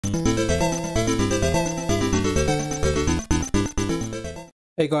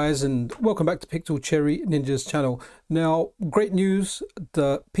Hey guys, and welcome back to Pixel Cherry Ninja's channel. Now, great news,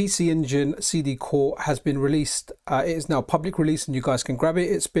 the PC Engine CD core has been released. It is now public release and you guys can grab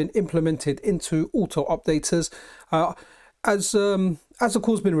it. It's been implemented into auto updaters. As the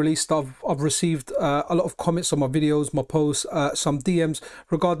core's been released, I've received a lot of comments on my videos, my posts, some DMs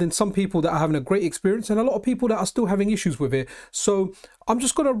regarding some people that are having a great experience and a lot of people that are still having issues with it. So I'm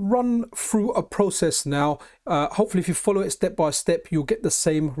just going to run through a process now. Hopefully if you follow it step by step, you'll get the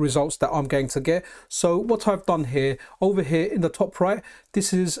same results that I'm going to get. So what I've done here, over here in the top right,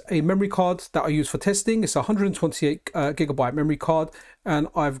 this is a memory card that I use for testing. It's a 128 gigabyte memory card, and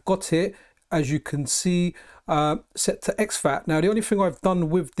I've got it, as you can see, set to exFAT. Now the only thing I've done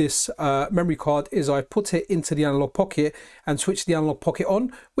with this memory card is I put it into the Analogue Pocket and switch the Analogue Pocket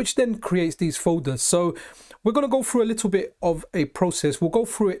on, which then creates these folders. So we're going to go through a little bit of a process. We'll go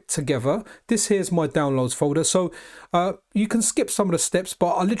through it together. This here is my downloads folder. So you can skip some of the steps,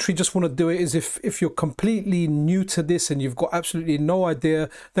 but I literally just want to do it is if you're completely new to this and you've got absolutely no idea,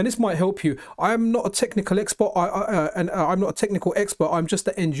 then this might help you. I'm not a technical expert. I'm not a technical expert. I'm just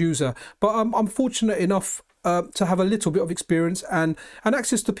an end user, but I'm fortunate enough to have a little bit of experience and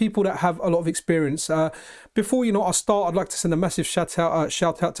access to people that have a lot of experience. Before I start, I'd like to send a massive shout out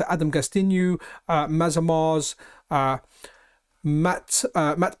to Adam Gastinho, Mazamars, Matt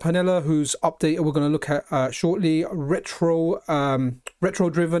Pannella, whose update we're going to look at shortly, Retro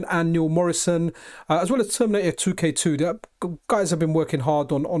Driven, and Neil Morrison, as well as Terminator 2K2. The guys have been working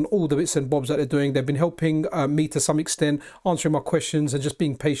hard on all the bits and bobs that they're doing. They've been helping me to some extent, answering my questions and just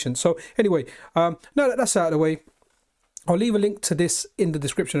being patient. So anyway, now that that's out of the way, I'll leave a link to this in the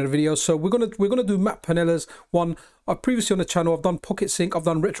description of the video. So we're gonna do Matt Pannella's one. I've previously on the channel, I've done Pocket Sync, I've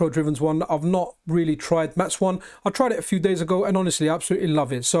done Retro Driven's one. I've not really tried Matt's one. I tried it a few days ago and honestly I absolutely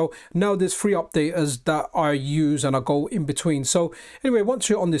love it. So now there's 3 updaters that I use and I go in between. So anyway, once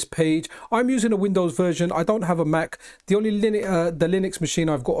you're on this page, I'm using a Windows version. I don't have a Mac. The only Linux machine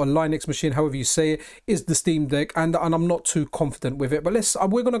I've got, or Linux machine, however you say it, is the Steam Deck, and I'm not too confident with it. But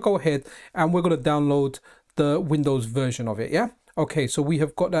we're gonna go ahead and we're gonna download the Windows version of it. Yeah, okay, so we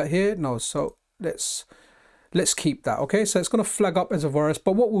have got that here. No, so let's keep that. Okay, so it's going to flag up as a virus,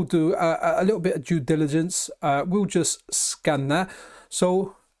 but what we'll do, a little bit of due diligence, we'll just scan that.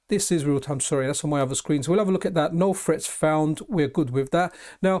 So this is real time. Sorry, that's on my other screen. So we'll have a look at that. No threats found. We're good with that.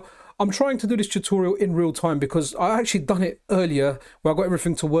 Now I'm trying to do this tutorial in real time because I actually done it earlier where I got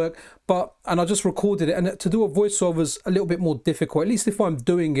everything to work, and I just recorded it, and to do a voiceover is a little bit more difficult. At least if I'm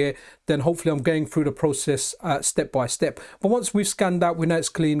doing it, then hopefully I'm going through the process step by step. But once we've scanned that, we know it's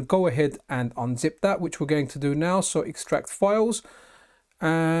clean, go ahead and unzip that, which we're going to do now. So extract files,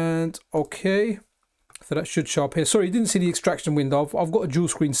 and okay, so that should show up here. Sorry, you didn't see the extraction window. I've got a dual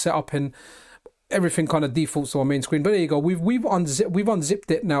screen set up and everything kind of defaults to our main screen, but there you go. We've unzipped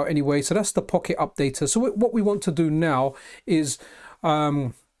it now anyway. So that's the Pocket updater. So what we want to do now is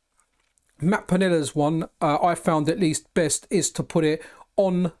Matt Pannella's one, I found at least best, is to put it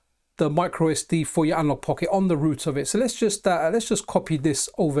on the micro SD for your Analogue Pocket, on the root of it. So let's just copy this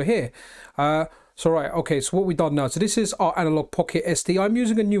over here. So right, okay, so what we've done now, so this is our Analogue Pocket SD. I'm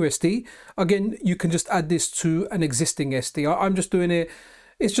using a new SD. Again, you can just add this to an existing SD. I'm just doing it.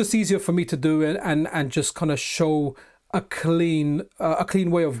 It's just easier for me to do it and just kind of show a clean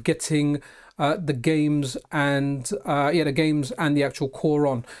way of getting the games and the games and the actual core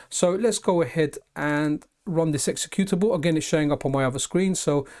on. So let's go ahead and run this executable. Again, it's showing up on my other screen.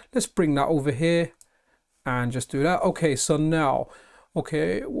 So let's bring that over here and just do that. Okay, so now,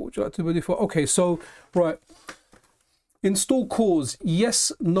 okay, what would you like to do before? Okay, so right, install cores,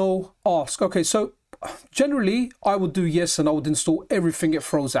 yes, no, ask. Okay, so generally I would do yes and I would install everything it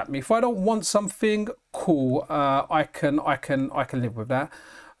throws at me. If I don't want something, cool, I can live with that.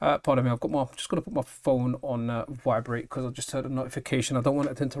 Pardon me, I'm just gonna put my phone on vibrate because I just heard a notification. I don't want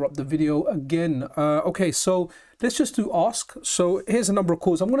it to interrupt the video again. Okay, so let's just do ask. So here's a number of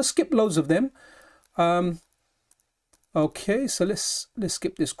cores. I'm gonna skip loads of them. Okay, so let's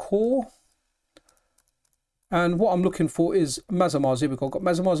skip this core. And what I'm looking for is Mazamars. Here we go. Got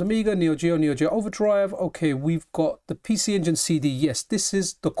Mazamars Amiga, Neo Geo Overdrive. Okay, we've got the PC Engine CD. Yes, this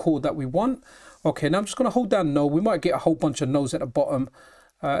is the core that we want. Okay, now I'm just going to hold down no. We might get a whole bunch of no's at the bottom.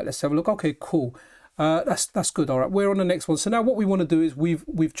 Let's have a look. Okay, cool. That's good. All right, we're on the next one. So now what we want to do is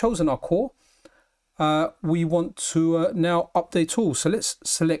we've chosen our core. We want to now update all. So let's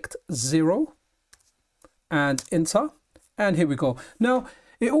select 0 and enter. And here we go. Now,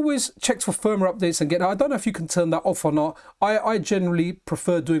 it always checks for firmware updates and get that. I don't know if you can turn that off or not. I generally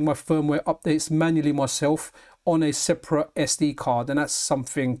prefer doing my firmware updates manually myself on a separate SD card, and that's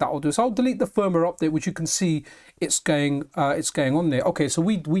something that I'll do. So I'll delete the firmware update, which you can see it's going on there. Okay, so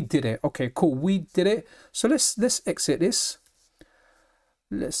we did it. Okay, cool, we did it. So let's exit this.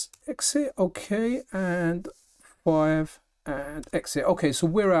 Let's exit. Okay, and 5 and exit. Okay, so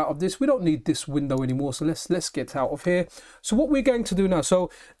we're out of this. We don't need this window anymore, so let's get out of here. So what we're going to do now,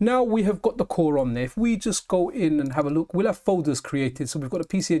 so now we have got the core on there. If we just go in and have a look, we'll have folders created. So we've got a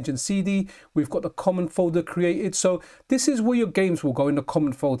PC Engine CD, we've got the common folder created. So this is where your games will go, in the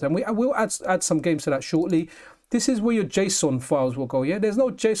common folder, and we'll add some games to that shortly. This is where your JSON files will go. Yeah, there's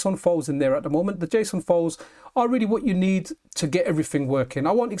no JSON files in there at the moment. The JSON files are really what you need to get everything working.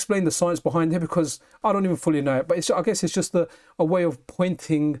 I won't explain the science behind it because I don't even fully know it, but I guess it's just a way of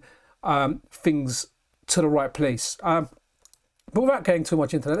pointing things to the right place. But without getting too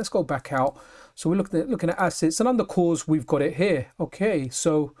much into that, let's go back out. So we're looking at assets, and under cores, we've got it here. Okay,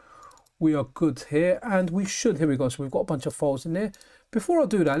 so we are good here, and we should, here we go. So we've got a bunch of files in there. Before I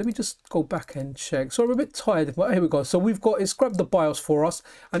do that, let me just go back and check. So I'm a bit tired, but here we go. So it's grabbed the BIOS for us,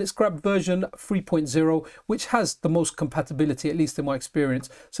 and it's grabbed version 3.0, which has the most compatibility, at least in my experience.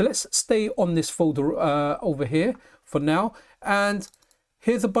 So let's stay on this folder over here for now. And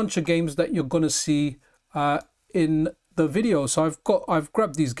here's a bunch of games that you're gonna see in the video. So I've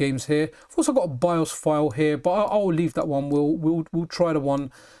grabbed these games here. I've also got a BIOS file here, but I'll leave that one. We'll try the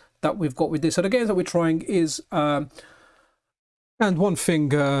one that we've got with this. So the games that we're trying is and one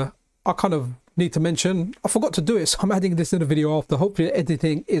thing I kind of need to mention, I forgot to do it, so I'm adding this in the video after. Hopefully the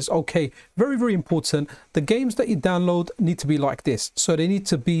editing is okay. Very, very important. The games that you download need to be like this. So they need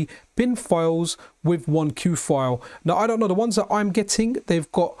to be bin files with one Q file. Now, I don't know, the ones that I'm getting,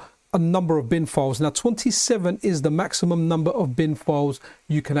 they've got a number of bin files. Now, 27 is the maximum number of bin files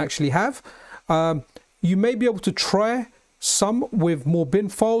you can actually have. You may be able to try some with more bin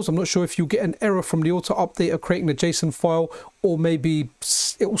files. I'm not sure if you get an error from the auto updater creating a JSON file, or maybe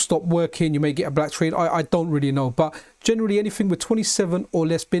it will stop working. You may get a black screen. I don't really know, but generally anything with 27 or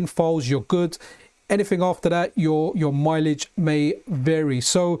less bin files, you're good. Anything after that, your mileage may vary.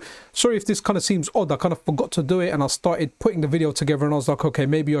 So sorry if this kind of seems odd. I kind of forgot to do it, and I started putting the video together, and I was like, okay,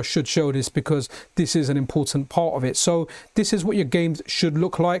 maybe I should show this because this is an important part of it. So this is what your games should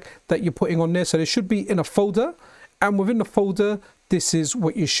look like that you're putting on there. So they should be in a folder, and within the folder, this is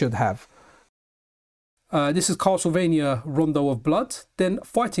what you should have. This is Castlevania Rondo of Blood, then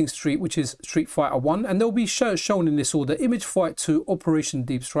Fighting Street, which is Street Fighter 1, and they'll be shown in this order: Image Fight 2, Operation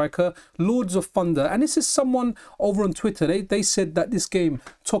Deep Striker, Lords of Thunder. And this is someone over on Twitter, they said that this game,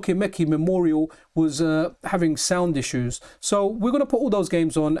 Tokimeki Memorial, was having sound issues. So we're going to put all those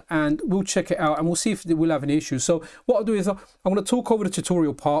games on, and we'll check it out, and we'll see if we'll have any issues. So what I'll do is I'm going to talk over the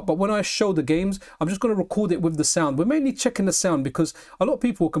tutorial part, but when I show the games, I'm just going to record it with the sound. We're mainly checking the sound because a lot of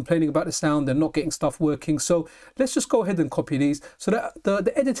people are complaining about the sound and not getting stuff working. So let's just go ahead and copy these. So that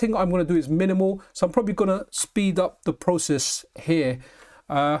the editing I'm going to do is minimal. So I'm probably going to speed up the process here.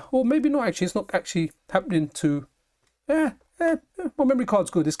 Or maybe not actually. It's not actually happening to... my memory card's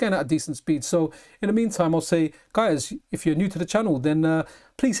good. It's getting at a decent speed. So in the meantime, I'll say, guys, if you're new to the channel, then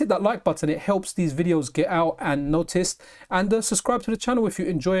please hit that like button. It helps these videos get out and noticed. And subscribe to the channel if you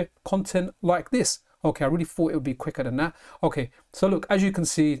enjoy content like this. Okay, I really thought it would be quicker than that. Okay, so look, as you can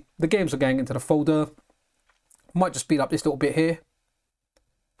see, the games are going into the folder. Might just speed up this little bit here.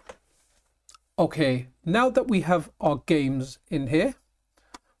 Okay, now that we have our games in here,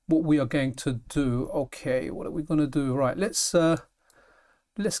 what we are going to do, okay, what are we going to do? Right, let's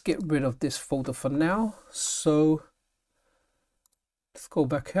get rid of this folder for now. So let's go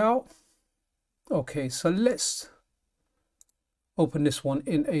back out. Okay, so let's open this one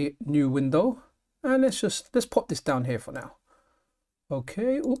in a new window, and let's pop this down here for now.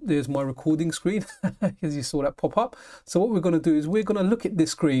 Okay, oh, there's my recording screen, as you saw that pop up. So what we're going to do is we're going to look at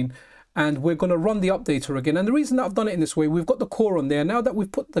this screen, and we're going to run the updater again. And the reason that I've done it in this way, we've got the core on there. Now that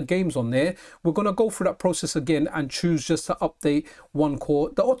we've put the games on there, we're going to go through that process again and choose just to update one core.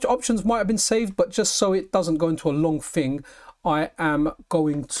 The options might have been saved, but just so it doesn't go into a long thing, I am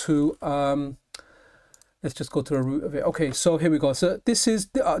going to... let's just go to the root of it. Okay, so here we go. So this is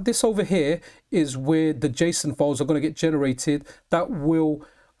this over here is where the JSON files are going to get generated that will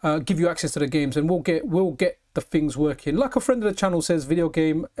give you access to the games, and we'll get the things working. Like a friend of the channel says, video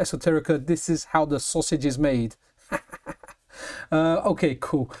game esoterica, this is how the sausage is made. Okay,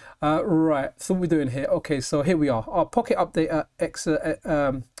 cool. Right, so what we're doing here. Okay, so here we are. Our Pocket Updater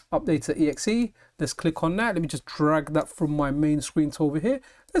Updater EXE. Let's click on that. Let me just drag that from my main screen to over here.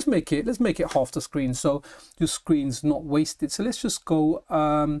 Let's make it half the screen so your screen's not wasted. So let's just go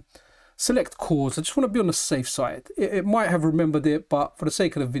select cause. I just want to be on the safe side. It might have remembered it, but for the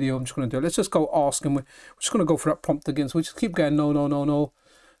sake of the video, I'm just going to do it. Let's just go ask, and we're just going to go for that prompt again. So we just keep going, no, no, no, no.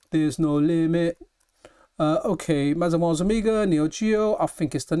 There's no limit. Okay, Mazamars Amiga, Neo Geo, I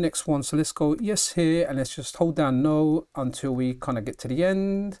think it's the next one. So let's go yes here, and let's just hold down no until we kind of get to the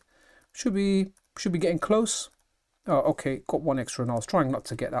end. Should be getting close. Oh, okay, got one extra, and I was trying not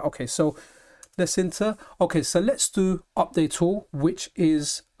to get that. Okay, so let's enter. Okay, so let's do update all, which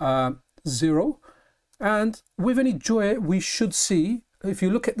is 0. And with any joy, we should see, if you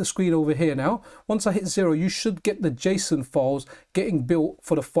look at the screen over here now, once I hit 0, you should get the JSON files getting built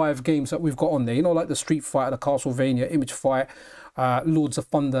for the 5 games that we've got on there. You know, like the Street Fighter, the Castlevania, Image Fight, Lords of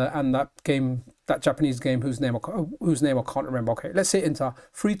Thunder, and that game, that Japanese game whose name I can't remember. Okay, let's hit enter.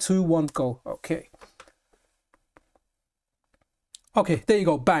 3, 2, 1, go. Okay. Okay, there you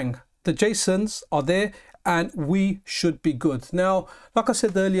go. Bang. The JSONs are there, and we should be good. Now, like I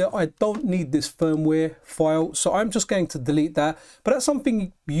said earlier, I don't need this firmware file, so I'm just going to delete that. But that's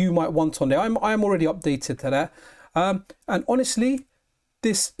something you might want on there. I'm already updated to that. And honestly,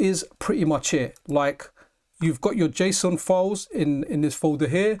 this is pretty much it. Like, you've got your JSON files in this folder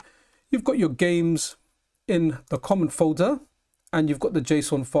here. You've got your games in the common folder, and you've got the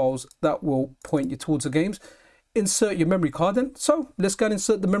JSON files that will point you towards the games. Insert your memory card in. So let's go and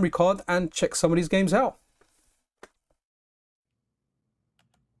insert the memory card and check some of these games out.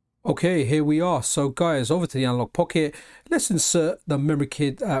 Okay, here we are. So guys, over to the Analogue Pocket. Let's insert the memory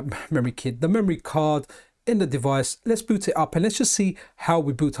card in the device. Let's boot it up, and let's just see how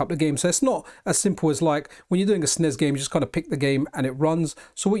we boot up the game. So it's not as simple as like when you're doing a SNES game, you just kind of pick the game and it runs.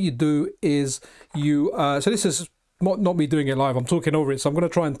 So what you do is you, so this is not me doing it live, I'm talking over it. So I'm going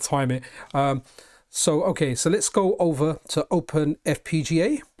to try and time it. So, okay, so let's go over to open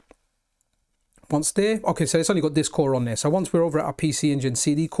FPGA. Once there, okay, so it's only got this core on there. So once we're over at our PC Engine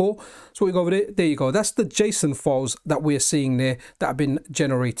CD core, so we go over there, there you go. That's the JSON files that we're seeing there that have been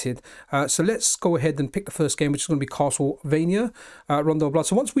generated. So let's go ahead and pick the first game, which is going to be Castlevania, Rondo of Blood.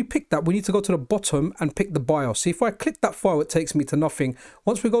 So once we pick that, we need to go to the bottom and pick the BIOS. See, if I click that file, it takes me to nothing.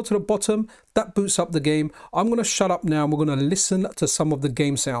 Once we go to the bottom, that boots up the game. I'm going to shut up now, and we're going to listen to some of the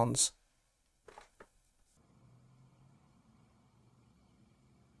game sounds.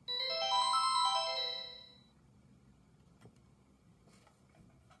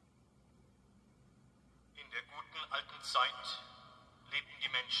 Zeit lebten die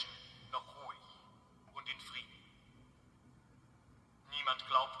Menschen noch ruhig und in Frieden. Niemand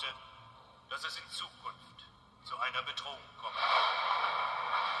glaubte, dass es in Zukunft zu einer Bedrohung kommen würde.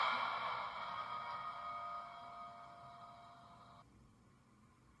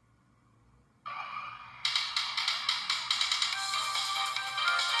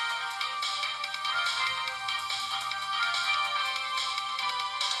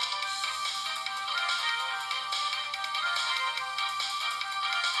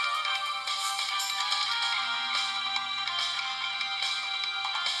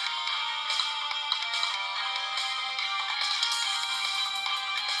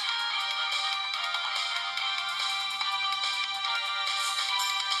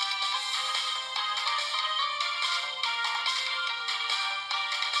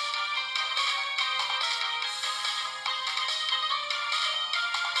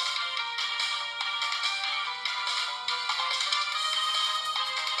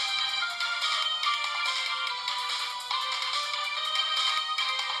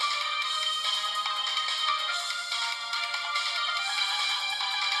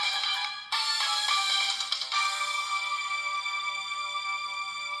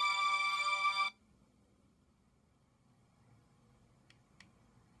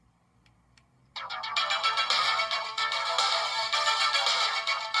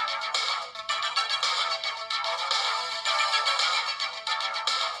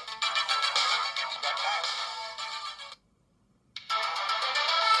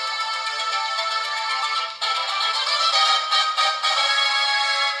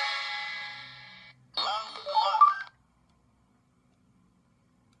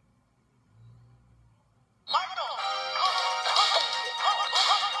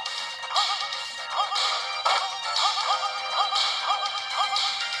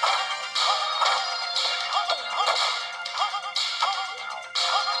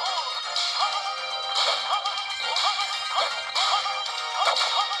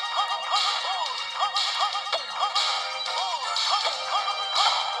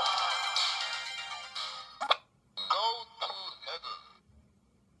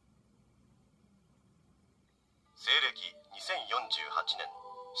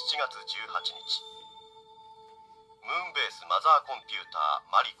ムーンベースマザーコンピューター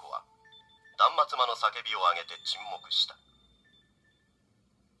マリコは断末魔の叫びを上げて沈黙した。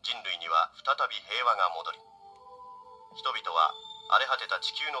人類には再び平和が戻り、人々は荒れ果てた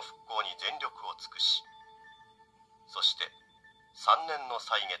地球の復興に全力を尽くし、そして3年の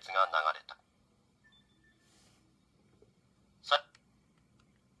歳月が流れた。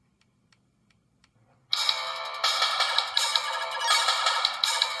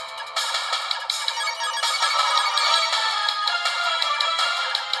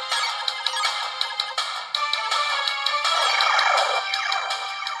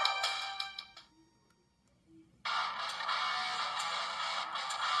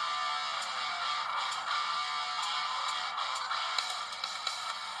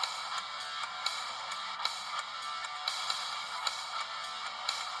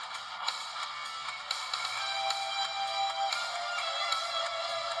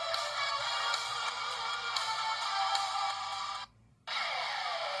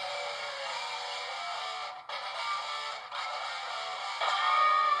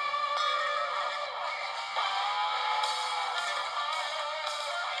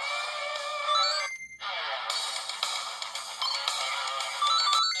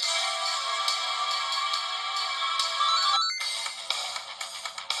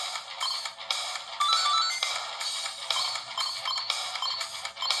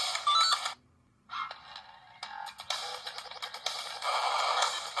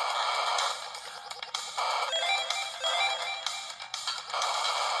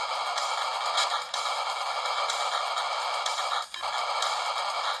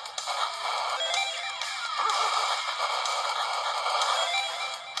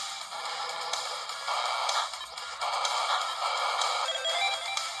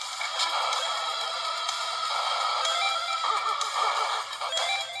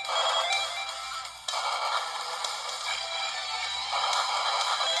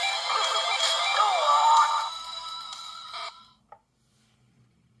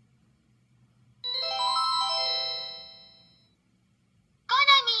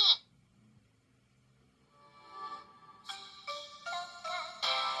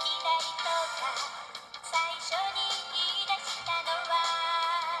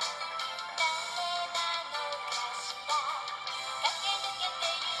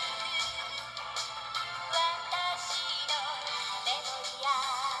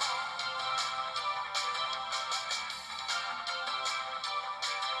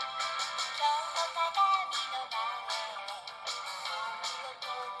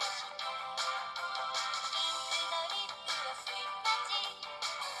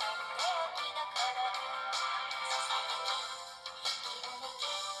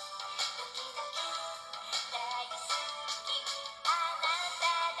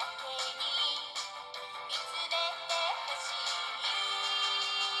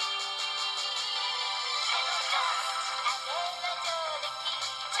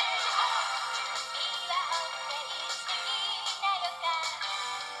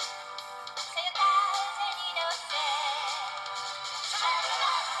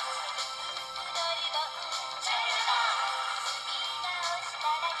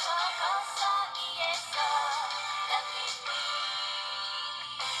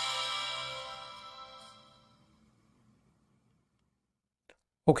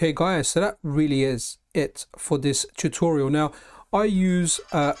Okay guys, so that really is it for this tutorial. Now I use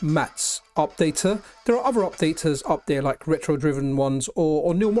Matt's updater. There are other updaters up there like retro driven ones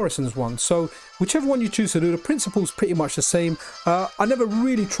or Neil Morrison's one, so whichever one you choose to do, the principle's pretty much the same. I never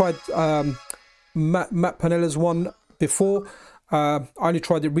really tried Matt Pannella's one before. I only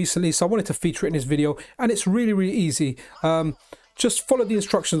tried it recently, so I wanted to feature it in this video, and it's really easy. Just follow the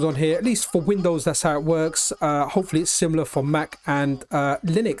instructions on here. At least for Windows, that's how it works. Hopefully it's similar for Mac and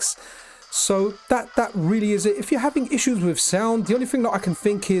Linux. So that really is it. If you're having issues with sound, the only thing that I can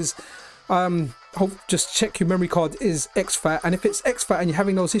think is just check your memory card is exFAT, and if it's exFAT and you're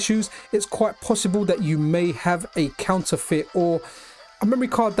having those issues, it's quite possible that you may have a counterfeit or a memory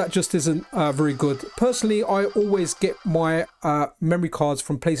card that just isn't very good. Personally, I always get my memory cards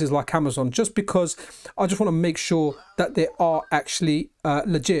from places like Amazon, just because I just want to make sure that they are actually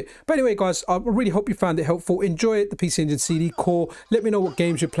legit. But anyway guys, I really hope you found it helpful. Enjoy it, the PC Engine CD core. Let me know what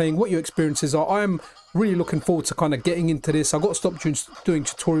games you're playing, what your experiences are. I'm really looking forward to kind of getting into this. I've got to stop doing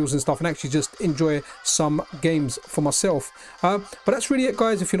tutorials and stuff and actually just enjoy some games for myself. But that's really it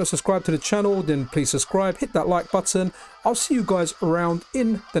guys. If you're not subscribed to the channel, then please subscribe, hit that like button. I'll see you guys around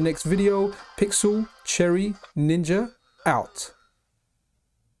in the next video. Pixel Cherry Ninja out.